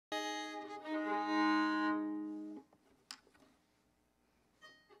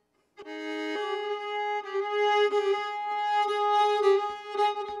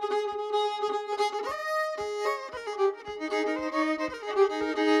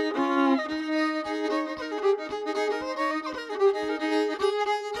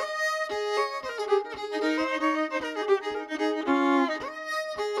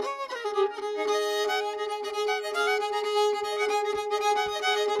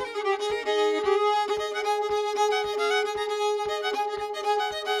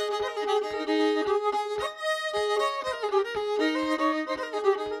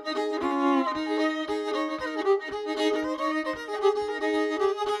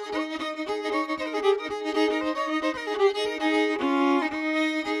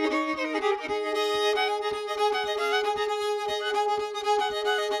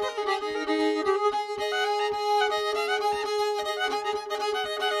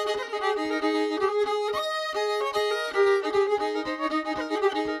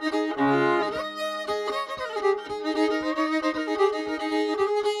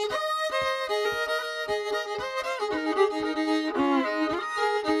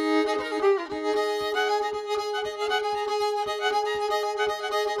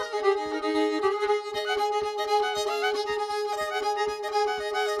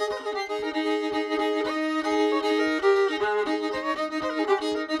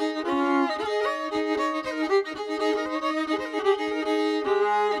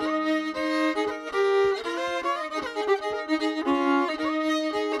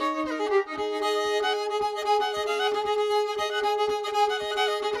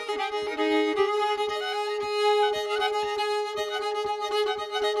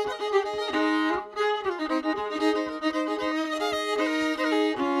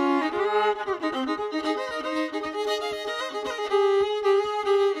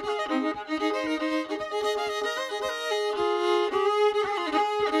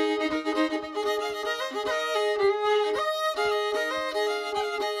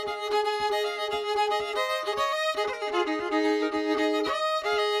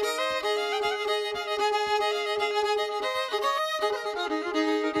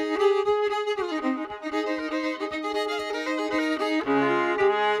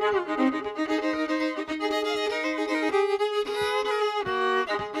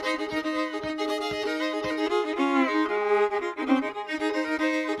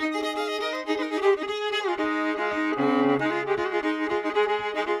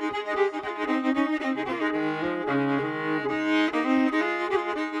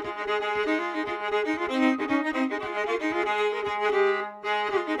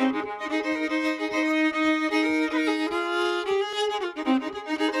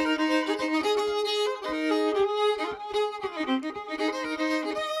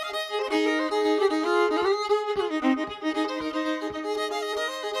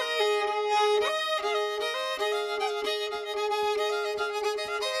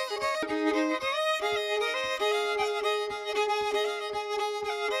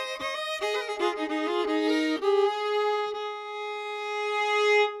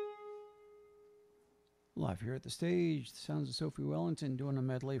live here at the stage. The sounds of Sophie Wellington doing a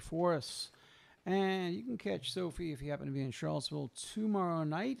medley for us. And you can catch Sophie if you happen to be in Charlottesville tomorrow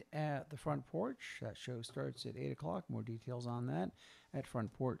night at the Front Porch. That show starts at 8 o'clock. More details on that at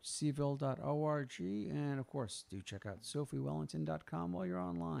frontporchcville.org. And, of course, do check out sophiewellington.com while you're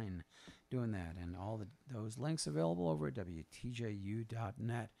online doing that. And all those links available over at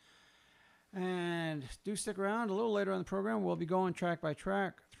WTJU.net. And do stick around. A little later on the program, we'll be going track by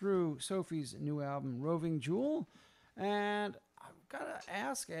track through Sophie's new album, Roving Jewel. And I've got to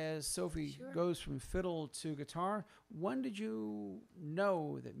ask, as Sophie goes from fiddle to guitar, when did you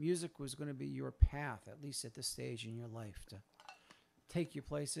know that music was going to be your path, at least at this stage in your life, to take you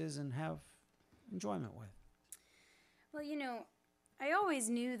places and have enjoyment with? Well, you know, I always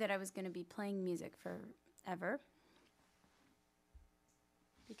knew that I was going to be playing music forever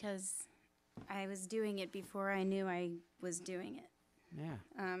because I was doing it before I knew I was doing it. Yeah.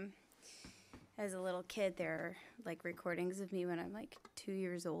 As a little kid, there are like recordings of me when I'm like 2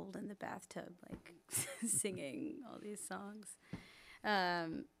 years old in the bathtub, like singing all these songs.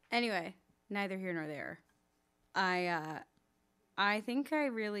 Anyway, neither here nor there. I think I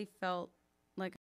really felt